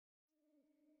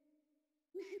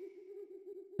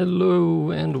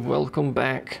Hello and welcome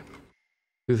back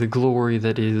to the glory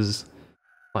that is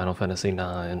Final Fantasy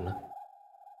IX.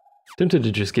 Tempted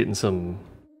to just get in some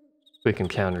quick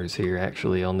encounters here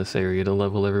actually on this area to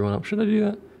level everyone up. Should I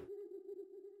do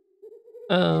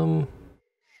that?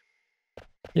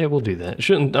 Yeah, we'll do that.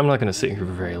 I'm not gonna sit here for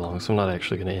very long, so I'm not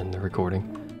actually gonna end the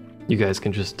recording. You guys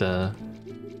can just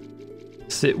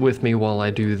sit with me while I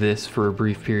do this for a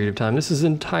brief period of time. This is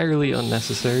entirely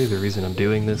unnecessary. The reason I'm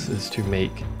doing this is to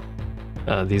make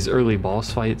these early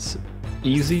boss fights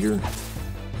easier.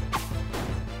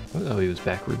 Oh, he was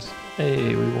backwards.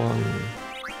 Hey, we won.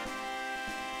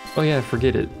 Oh yeah,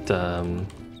 forget it.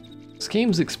 This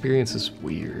game's experience is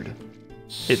weird.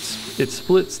 It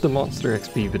splits the monster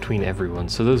XP between everyone.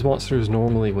 So those monsters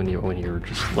normally when you're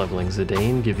just leveling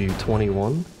Zidane give you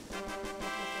 21.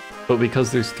 But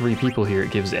because there's 3 people here,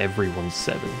 it gives everyone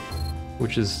 7,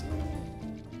 which is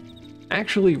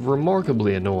actually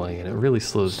remarkably annoying, and it really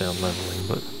slows down leveling,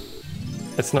 but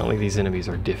it's not like these enemies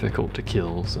are difficult to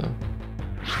kill, so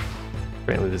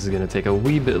apparently this is going to take a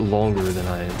wee bit longer than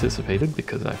I anticipated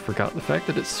because I forgot the fact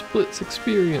that it splits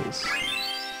experience.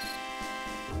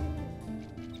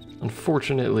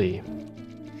 Unfortunately.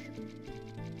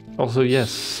 Also,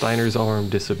 yes, Steiner's arm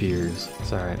disappears.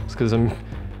 It's alright. It's because I'm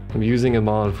using a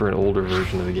mod for an older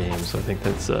version of the game, so I think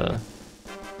that's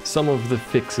some of the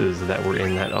fixes that were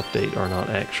in that update are not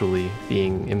actually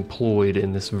being employed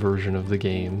in this version of the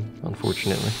game,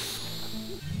 unfortunately.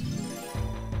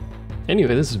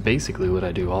 Anyway, this is basically what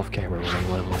I do off camera when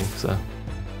I'm leveling, so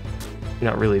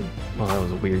you're not really, well, that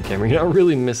was a weird camera, you're not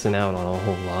really missing out on a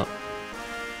whole lot.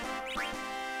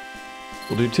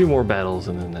 We'll do 2 more battles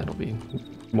and then that'll be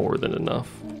more than enough.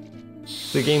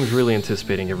 The game's really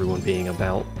anticipating everyone being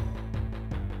about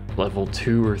level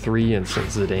 2 or 3, and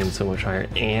since Zidane's so much higher,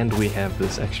 and we have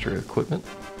this extra equipment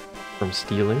from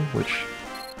stealing, which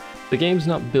the game's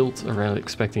not built around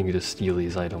expecting you to steal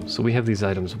these items, so we have these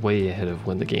items way ahead of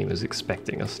when the game is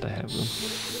expecting us to have them,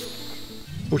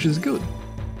 which is good.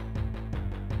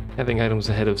 Having items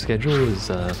ahead of schedule is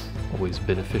always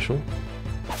beneficial.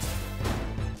 I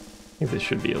think this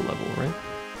should be a level, right?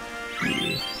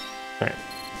 Yeah. Alright,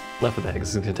 enough of that,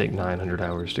 because it's going to take 900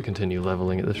 hours to continue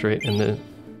leveling at this rate, and then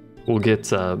we'll get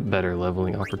better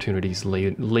leveling opportunities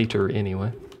later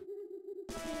anyway.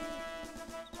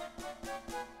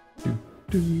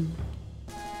 Doo-doo.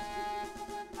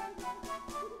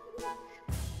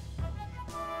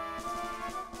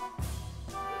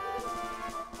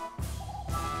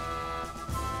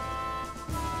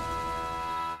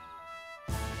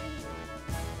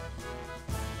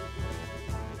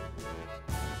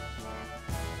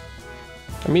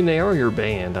 I mean, they are your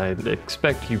band. I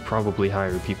expect you probably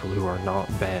hire people who are not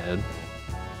bad.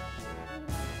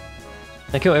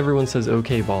 Like how everyone says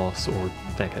okay boss, or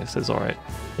that guy says alright.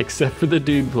 Except for the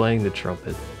dude playing the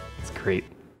trumpet. It's great.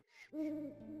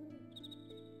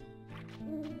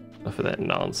 Enough of that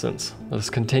nonsense. Let's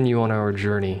continue on our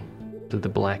journey to the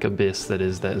black abyss that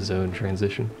is that zone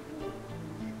transition.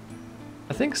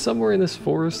 I think somewhere in this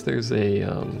forest there's a,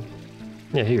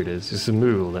 yeah, here it is. There's a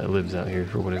Moogle that lives out here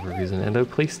for whatever reason, and a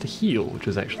place to heal, which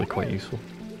is actually quite useful.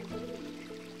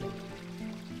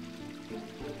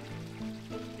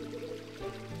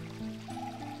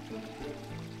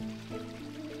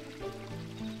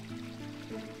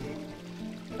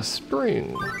 A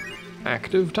spring.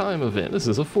 Active time event. This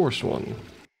is a forced one.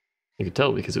 You could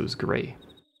tell because it was gray.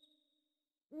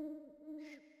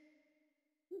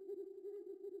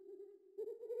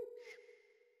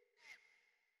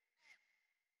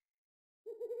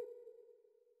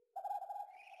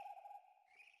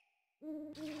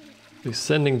 He's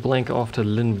sending Blank off to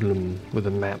Lindblum with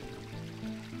a map.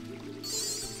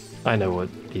 I know what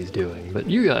he's doing, but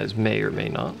you guys may or may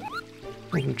not.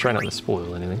 I'm gonna try not to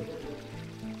spoil anything.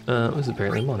 It was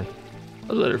apparently money.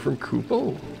 A letter from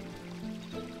Kupo.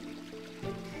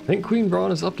 I think Queen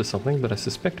Braun is up to something, but I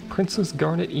suspect Princess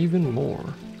Garnet even more.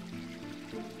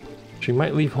 She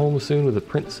might leave home soon with a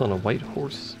prince on a white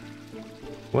horse.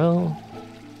 Well,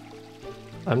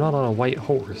 I'm not on a white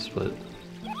horse, but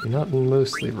you're not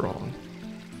mostly wrong.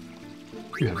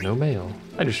 You have no mail.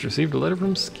 I just received a letter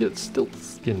from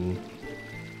Stiltskin.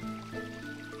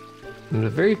 I'm in a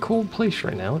very cold place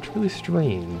right now. It's really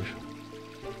strange.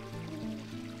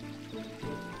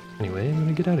 Anyway, I'm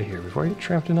gonna get out of here before I get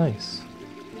trapped in ice.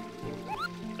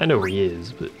 I know where he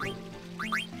is, but I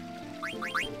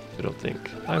don't think.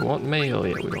 I want mail.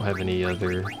 Yeah, we don't have any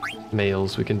other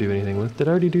mails we can do anything with. Did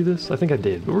I already do this? I think I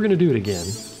did, but we're gonna do it again.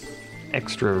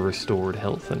 Extra restored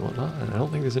health and whatnot, and I don't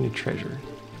think there's any treasure.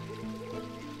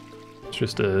 It's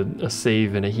just a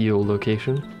save and a heal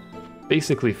location.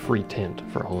 Basically free tent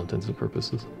for all intents and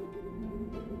purposes.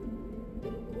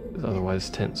 Otherwise,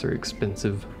 tents are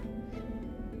expensive.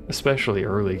 Especially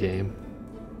early game.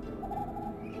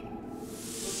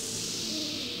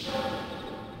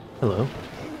 Hello.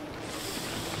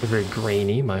 They're very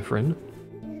grainy, my friend.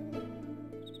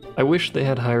 I wish they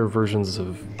had higher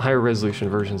resolution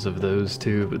versions of those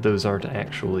too, but those aren't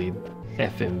actually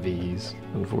FMVs,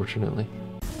 unfortunately.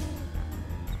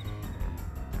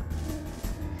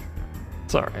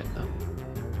 It's alright though.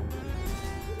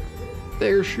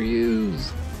 There she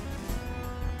is!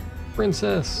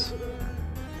 Princess!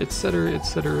 Etc.,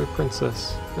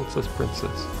 princess.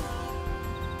 Princess.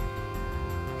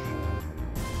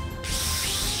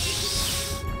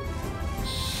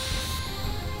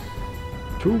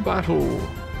 To battle!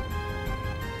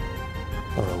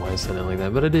 I don't know why I said it like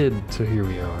that, but I did, so here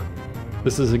we are.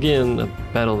 This is again a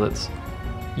battle that's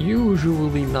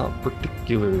usually not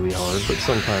particularly hard, but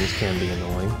sometimes can be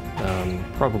annoying.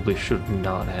 Probably should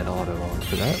not have had auto on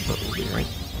for that, but we'll be right.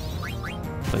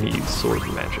 I need sword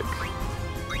magic.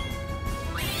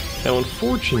 Now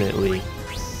unfortunately,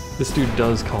 this dude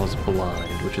does cause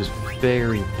blind, which is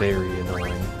very, very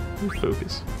annoying.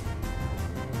 Focus.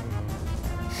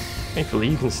 Thankfully,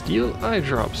 you can steal eye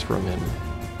drops from him.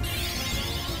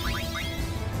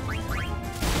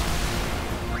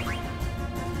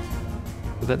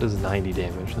 But that does 90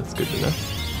 damage, that's good to know.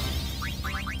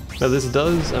 Now this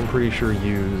does, I'm pretty sure,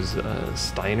 use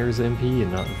Steiner's MP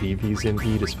and not Vivi's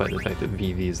MP, despite the fact that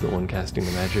Vivi is the one casting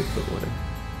the magic, but whatever.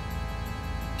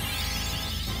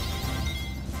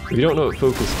 If you don't know what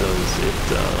Focus does, it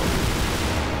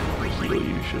heal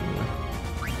you, shouldn't I?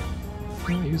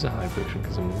 I'll use a high potion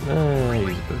because I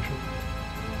use a potion.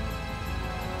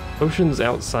 Potions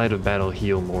outside of battle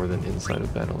heal more than inside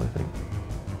of battle, I think.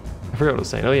 I forgot what I was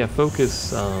saying. Oh yeah,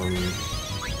 Focus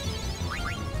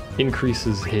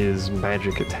increases his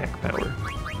magic attack power.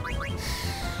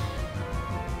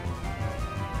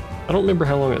 I don't remember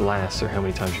how long it lasts or how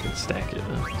many times you can stack it,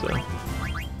 so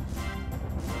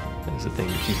that's a thing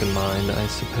to keep in mind, I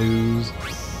suppose.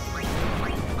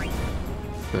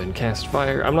 Go ahead and cast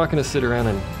fire. I'm not going to sit around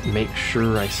and make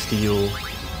sure I steal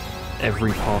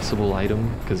every possible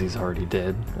item, because he's already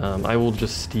dead. I will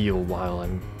just steal while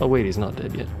I'm... Oh wait, he's not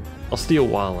dead yet. I'll steal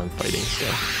while I'm fighting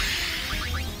stuff.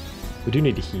 We do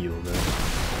need to heal, though.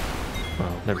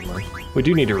 Oh, never mind. We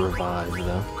do need to revive,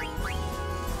 though.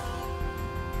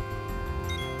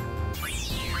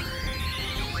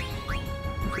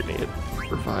 Grenade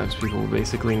revives people with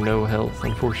basically no health,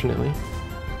 unfortunately.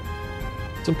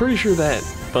 So I'm pretty sure that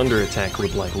thunder attack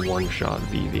would like one-shot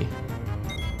Vivi.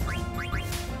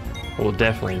 Well,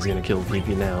 definitely is gonna kill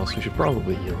Vivi now, so we should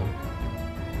probably heal him.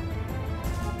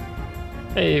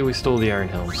 Hey, we stole the Iron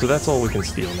Helm, so that's all we can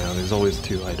steal now. There's always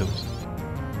 2 items.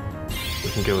 We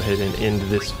can go ahead and end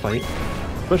this fight,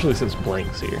 especially since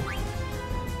Blank's here.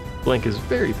 Blank is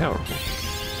very powerful.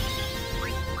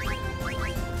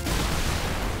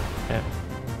 Yeah.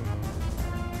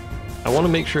 I want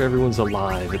to make sure everyone's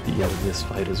alive at the end of this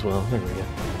fight as well. There we go.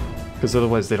 Because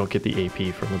otherwise they don't get the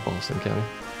AP from the boss encounter.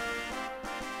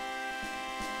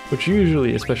 Which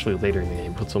usually, especially later in the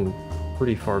game, puts them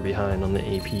pretty far behind on the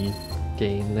AP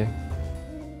gain there.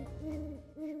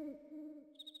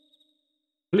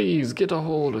 Please get a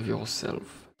hold of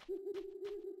yourself.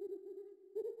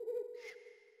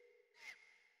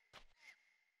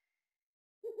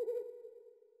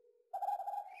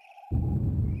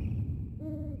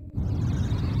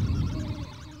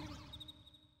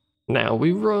 Now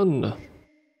we run.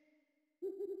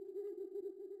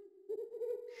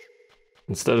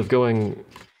 Instead of going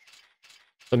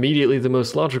immediately the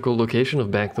most logical location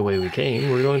of back the way we came,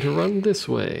 we're going to run this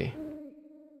way.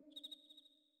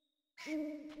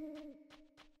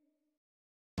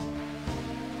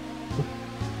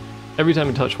 Every time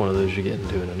you touch one of those, you get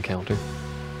into an encounter.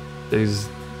 There's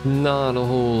not a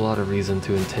whole lot of reason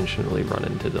to intentionally run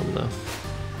into them, though.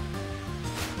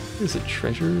 Is it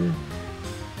treasure?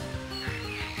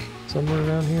 Somewhere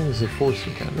around here? There's a forced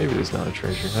encounter. Maybe there's not a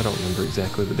treasure. I don't remember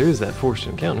exactly, but there is that forced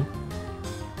encounter.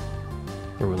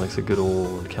 Everyone likes a good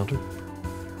old encounter.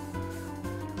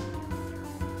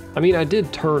 I mean, I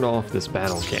did turn off this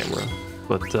battle camera,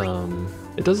 but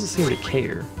it doesn't seem to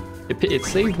care. It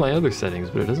saved my other settings,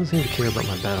 but it doesn't seem to care about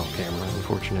my battle camera,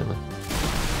 unfortunately.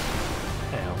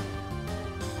 Ow.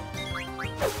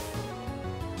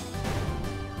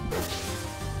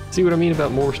 See what I mean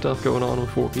about more stuff going on with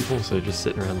 4 people instead of just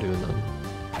sitting around doing nothing?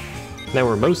 Now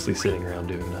we're mostly sitting around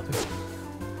doing nothing.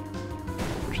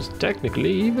 Which is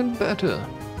technically even better.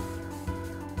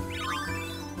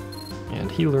 And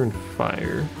he learned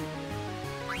fire.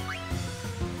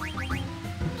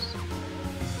 Oops.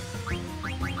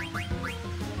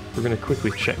 We're gonna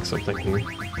quickly check something here.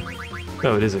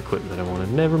 Oh, it is equipment I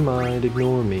wanted. Never mind,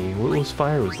 ignore me. What was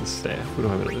fire was the staff. We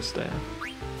don't have another staff.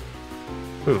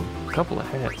 Ooh, a couple of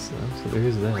hats though, so there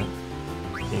is that.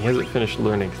 He hasn't finished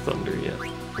learning Thunder yet.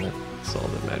 That's all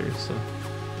that matters, so.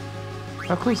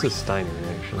 How close is Steiner,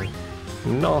 actually?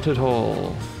 Not at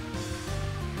all.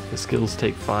 The skills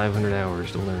take 500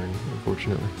 hours to learn,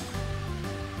 unfortunately.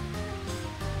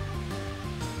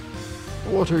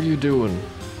 What are you doing?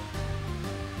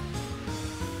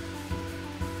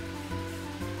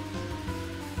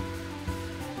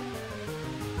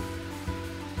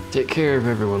 Take care of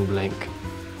everyone, Blank.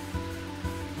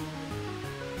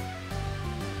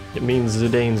 It means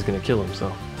Zidane's gonna kill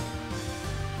himself.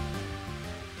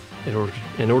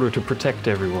 In order to protect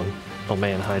everyone. Oh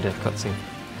man, high def cutscene.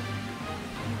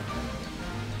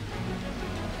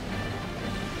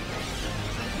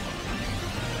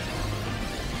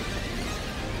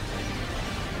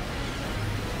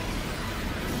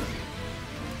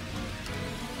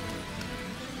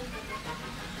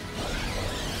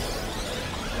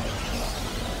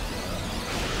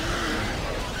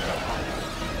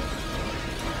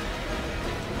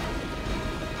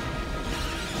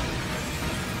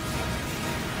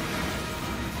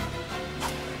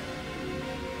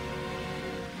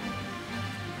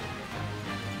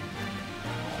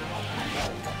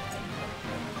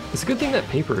 It's a good thing that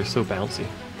paper is so bouncy.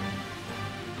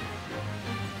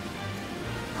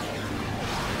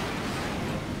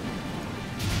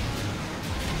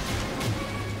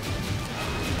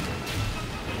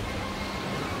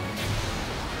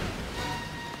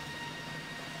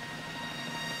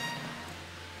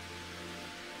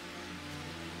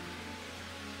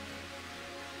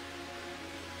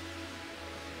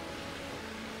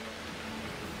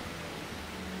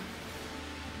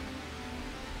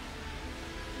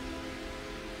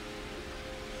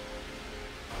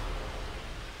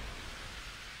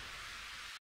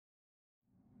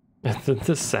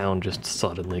 The sound just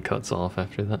suddenly cuts off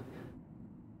after that.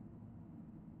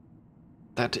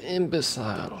 That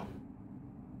imbecile.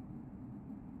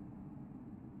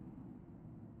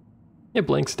 Yeah,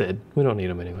 Blank's dead. We don't need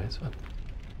him anyways. But...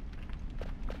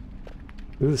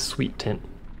 Look at this sweet tent.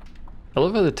 I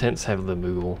love how the tents have the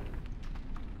Moogle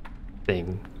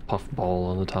thing, puff ball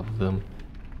on the top of them,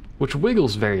 which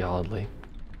wiggles very oddly.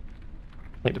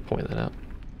 I'd like to point that out.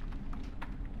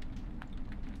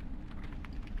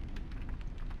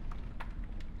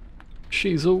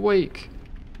 She's awake!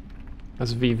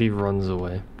 As Vivi runs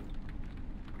away.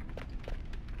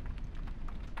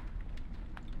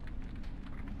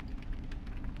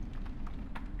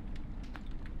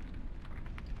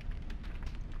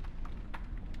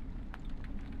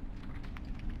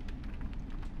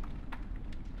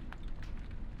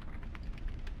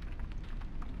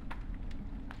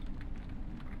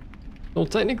 Well,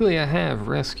 technically I have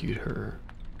rescued her.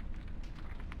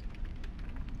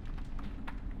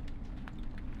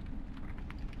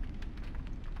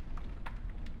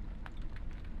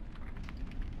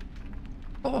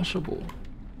 Possible.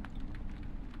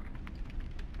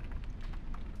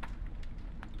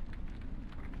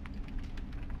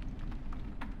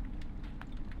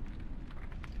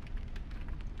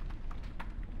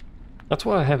 That's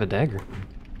why I have a dagger,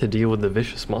 to deal with the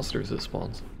vicious monsters it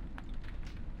spawns.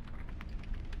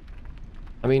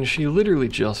 I mean, she literally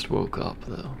just woke up,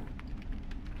 though.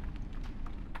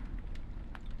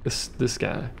 This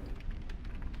guy.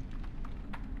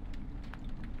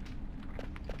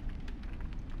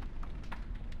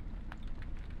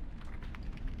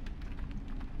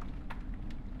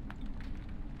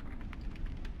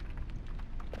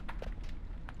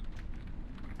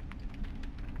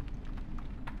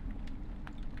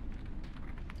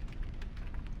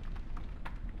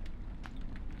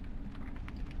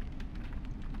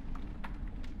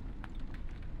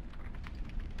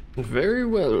 Very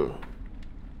well.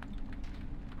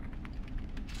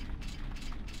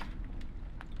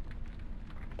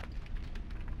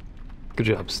 Good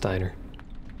job, Steiner.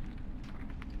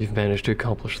 You've managed to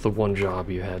accomplish the one job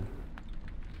you had.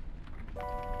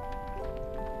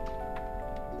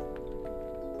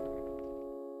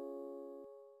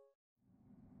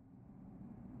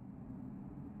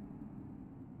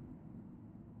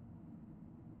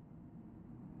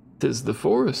 Tis the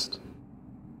forest.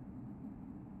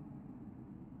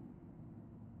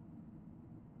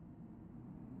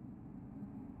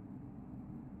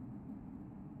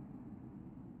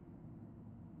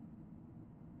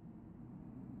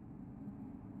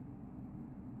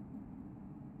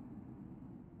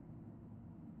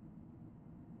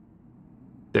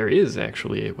 There is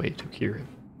actually a way to cure him.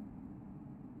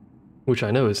 Which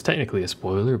I know is technically a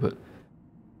spoiler, but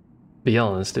Be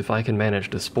honest, if I can manage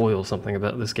to spoil something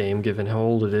about this game, given how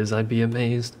old it is, I'd be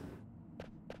amazed.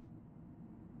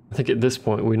 I think at this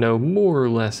point we know more or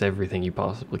less everything you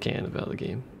possibly can about the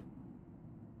game.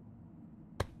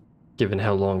 Given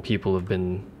how long people have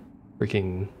been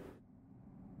freaking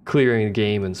clearing the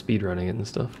game and speedrunning it and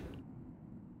stuff.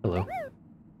 Hello.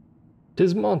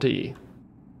 'Tis Monty.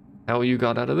 How you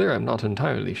got out of there, I'm not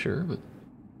entirely sure, but...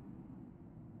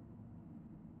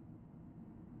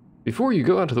 Before you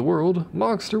go out to the world,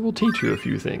 Mogster will teach you a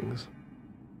few things.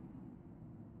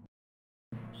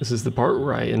 This is the part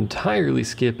where I entirely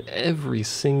skip every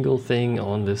single thing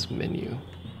on this menu.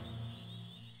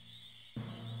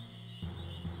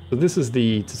 So this is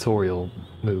the tutorial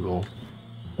Moogle.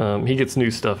 He gets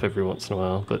new stuff every once in a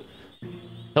while, but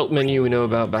help menu we know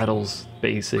about, battles,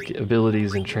 basic,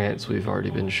 abilities and trance we've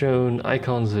already been shown,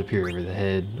 icons that appear over the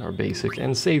head are basic,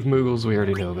 and save Moogles we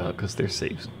already know about because they're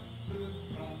saves.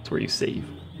 That's where you save.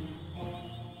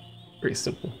 Very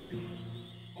simple.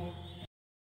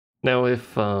 Now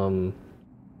if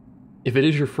it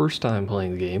is your first time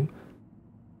playing the game,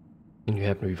 and you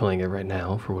happen to be playing it right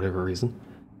now for whatever reason,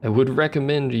 I would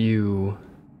recommend you...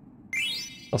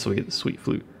 Also we get the sweet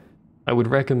flute. I would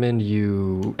recommend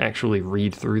you actually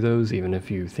read through those, even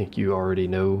if you think you already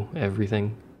know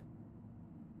everything.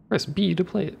 Press B to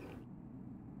play it.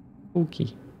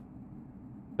 Okay.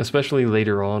 Especially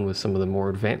later on with some of the more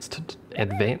advanced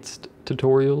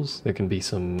tutorials, there can be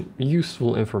some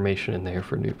useful information in there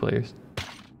for new players.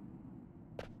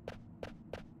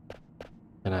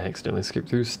 And I accidentally skipped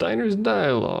through Steiner's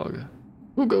dialogue.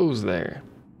 Who goes there?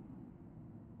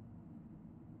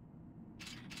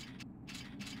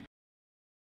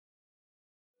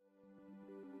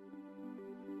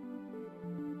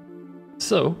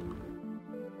 So,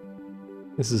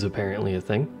 this is apparently a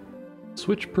thing.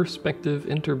 Switch perspective,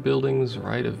 enter buildings,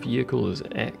 ride a vehicle is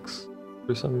X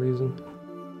for some reason.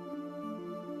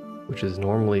 Which is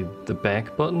normally the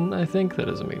back button, I think? That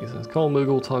doesn't make any sense. Call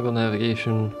Moogle, toggle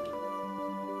navigation.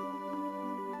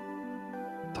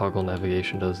 Toggle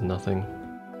navigation does nothing.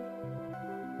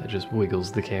 It just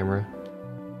wiggles the camera.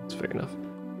 It's fair enough.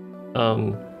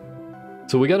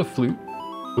 So we got a flute,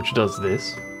 which does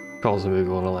this. Calls a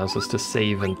Moogle and allows us to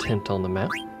save and tint on the map.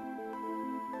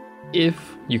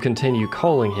 If you continue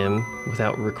calling him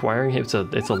without requiring him, it's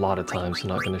a lot of times, so I'm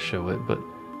not going to show it, but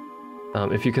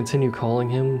if you continue calling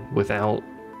him without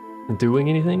doing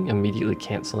anything, immediately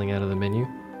canceling out of the menu,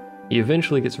 he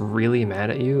eventually gets really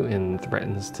mad at you and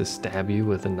threatens to stab you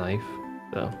with a knife.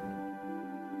 So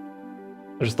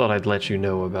I just thought I'd let you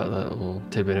know about that little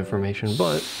tidbit information,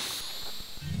 but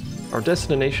our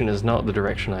destination is not the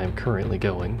direction I am currently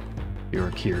going, if you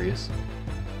are curious.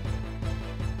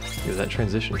 Yeah, that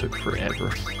transition took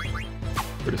forever.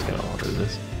 We're just gonna auto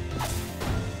this.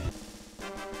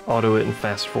 Auto it and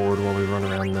fast forward while we run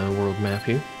around the world map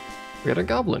here. We got a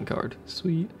goblin card.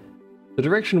 Sweet. The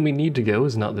direction we need to go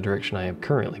is not the direction I am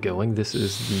currently going. This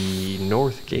is the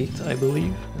north gate, I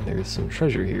believe. And there is some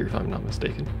treasure here, if I'm not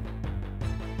mistaken.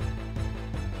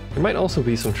 There might also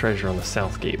be some treasure on the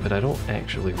south gate, but I don't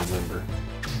actually remember.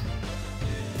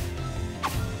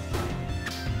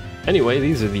 Anyway,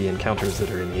 these are the encounters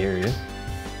that are in the area.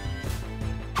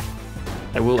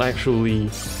 I will actually,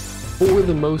 for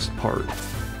the most part,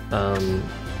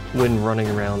 when running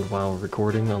around while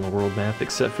recording on the world map,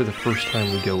 except for the first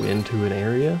time we go into an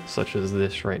area, such as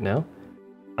this right now,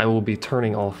 I will be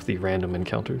turning off the random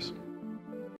encounters.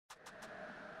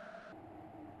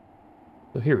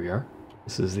 So here we are.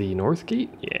 This is the north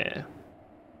gate? Yeah.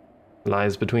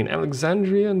 Lies between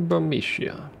Alexandria and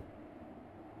Burmecia.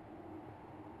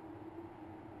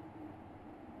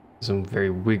 Some very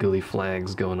wiggly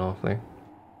flags going off there.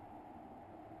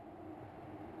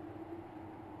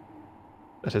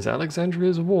 That is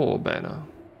Alexandria's war banner.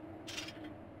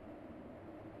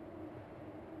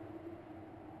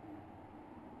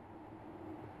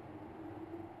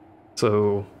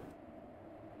 So,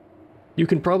 you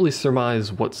can probably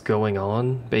surmise what's going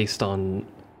on based on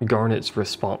Garnet's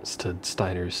response to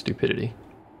Steiner's stupidity.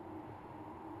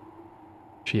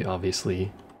 She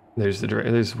obviously... There's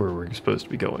where we're supposed to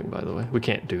be going, by the way. We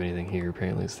can't do anything here,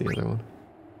 apparently it's the other one.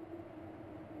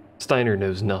 Steiner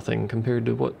knows nothing compared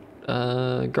to what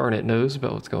Garnet knows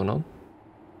about what's going on.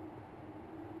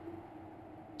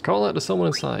 Call out to someone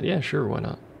inside. Yeah, sure, why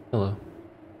not? Hello.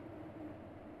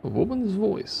 A woman's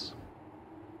voice.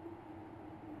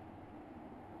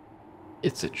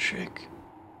 It's a chick.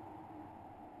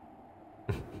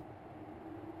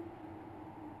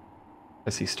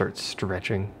 As he starts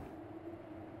stretching.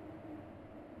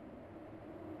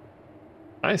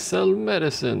 I sell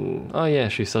medicine. Oh yeah,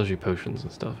 she sells you potions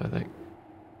and stuff, I think.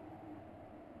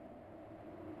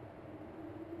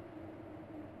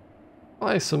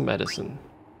 Buy some medicine.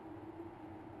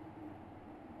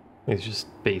 It's just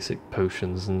basic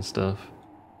potions and stuff.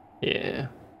 Yeah.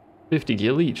 50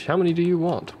 gil each. How many do you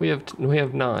want? We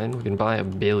have 9. We can buy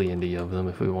 1 billion of them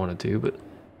if we wanted to, but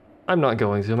I'm not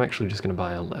going to. I'm actually just going to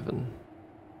buy 11.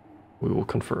 We will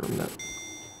confirm that.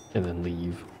 And then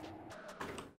leave.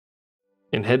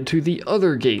 And head to the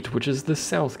other gate, which is the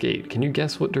south gate. Can you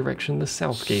guess what direction the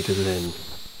south gate is in?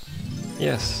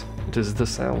 Yes, it is the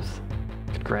south.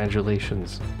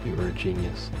 Congratulations, you are a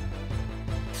genius.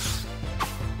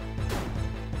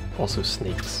 Also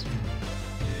snakes,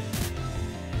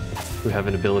 who have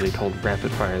an ability called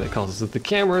Rapid Fire that causes the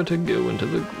camera to go into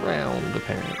the ground,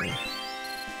 apparently.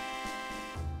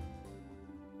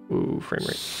 Ooh, frame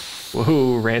rate.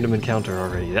 Whoa, random encounter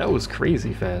already. That was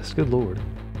crazy fast, good lord.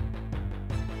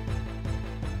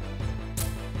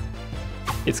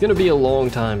 It's gonna be a long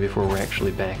time before we're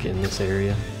actually back in this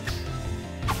area.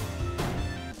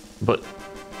 But,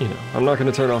 you know, I'm not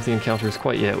gonna turn off the encounters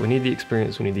quite yet. We need the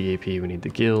experience, we need the AP, we need the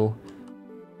gil.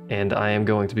 And I am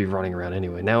going to be running around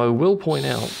anyway. Now I will point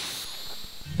out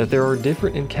that there are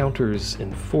different encounters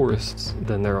in forests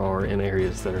than there are in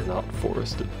areas that are not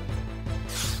forested.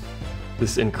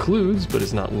 This includes, but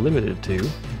is not limited to,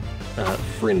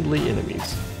 friendly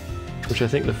enemies. Which I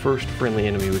think the first friendly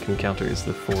enemy we can encounter is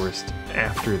the forest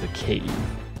after the cave.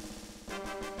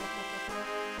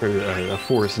 Or a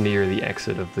forest near the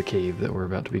exit of the cave that we're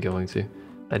about to be going to.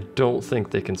 I don't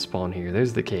think they can spawn here.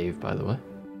 There's the cave, by the way.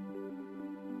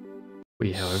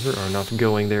 We, however, are not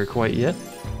going there quite yet.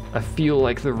 I feel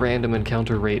like the random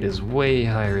encounter rate is way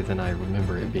higher than I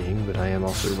remember it being, but I am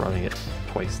also running at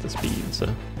twice the speed,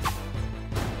 so...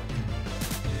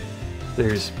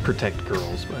 There's Protect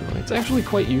Girls, by the way. It's actually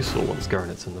quite useful once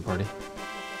Garnet's in the party.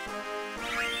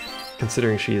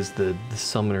 Considering she is the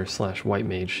summoner slash white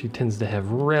mage, she tends to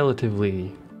have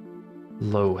relatively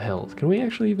low health. Can we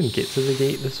actually even get to the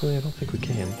gate this way? I don't think we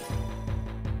can.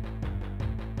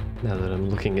 Now that I'm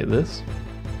looking at this.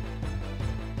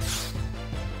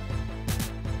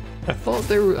 I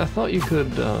thought you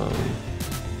could,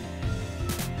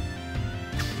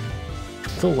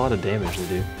 it's a lot of damage to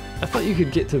do. I thought you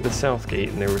could get to the south gate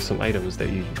and there were some items that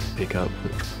you could pick up,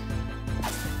 but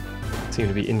seem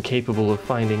to be incapable of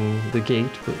finding the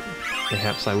gate, but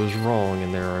perhaps I was wrong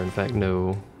and there are in fact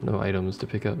no items to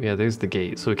pick up. Yeah, there's the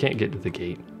gate, so we can't get to the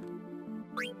gate.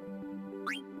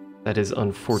 That is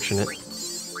unfortunate.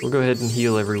 We'll go ahead and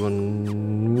heal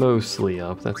everyone mostly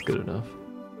up, that's good enough.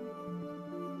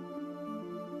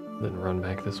 Then run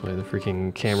back this way. The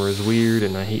freaking camera is weird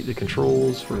and I hate the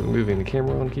controls for moving the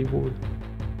camera on keyboard.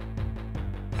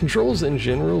 Controls in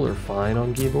general are fine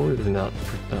on keyboard, they're not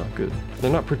good.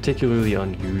 They're not particularly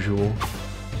unusual.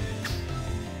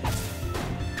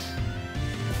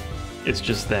 It's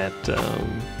just that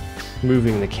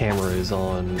moving the camera is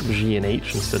on G and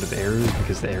H instead of arrows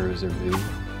because the arrows are moved.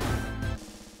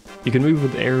 You can move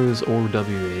with arrows or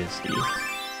WASD.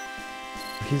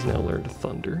 He's now learned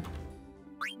Thunder.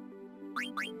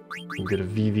 We'll get a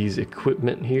VV's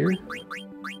equipment here.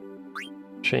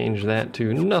 Change that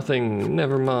to nothing,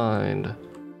 never mind.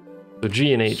 So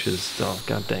G and H is, oh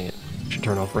god dang it. Should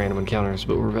turn off random encounters,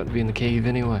 but we're about to be in the cave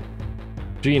anyway.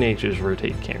 G and H is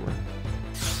rotate camera.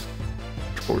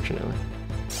 Fortunately.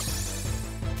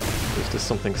 Just as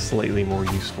something slightly more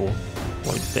useful,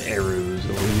 like the arrows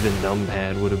or even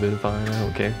numpad would have been fine, I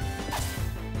don't care.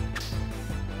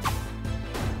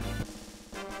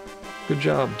 Good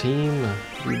job, team.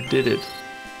 You did it.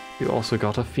 You also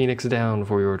got a Phoenix down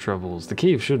for your troubles. The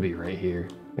cave should be right here.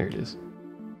 There it is.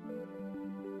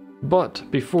 But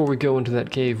before we go into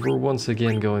that cave, we're once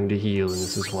again going to heal, and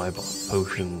this is why I bought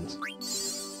potions.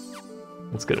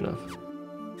 That's good enough.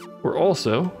 We're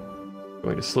also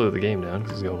going to slow the game down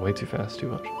because it's going way too fast, too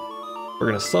much. We're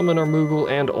going to summon our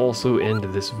Moogle and also end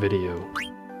this video.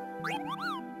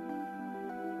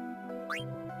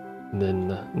 And then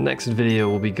the next video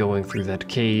will be going through that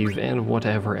cave and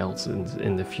whatever else is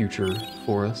in the future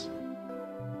for us.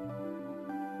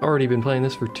 Already been playing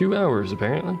this for 2 hours,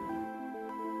 apparently.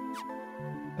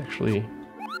 Actually,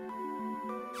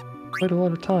 quite a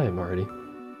lot of time already.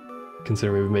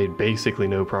 Considering we've made basically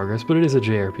no progress, but it is a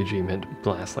JRPG meant to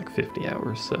last like 50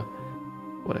 hours, so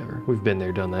whatever. We've been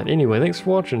there, done that. Anyway, thanks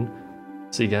for watching.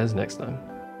 See you guys next time.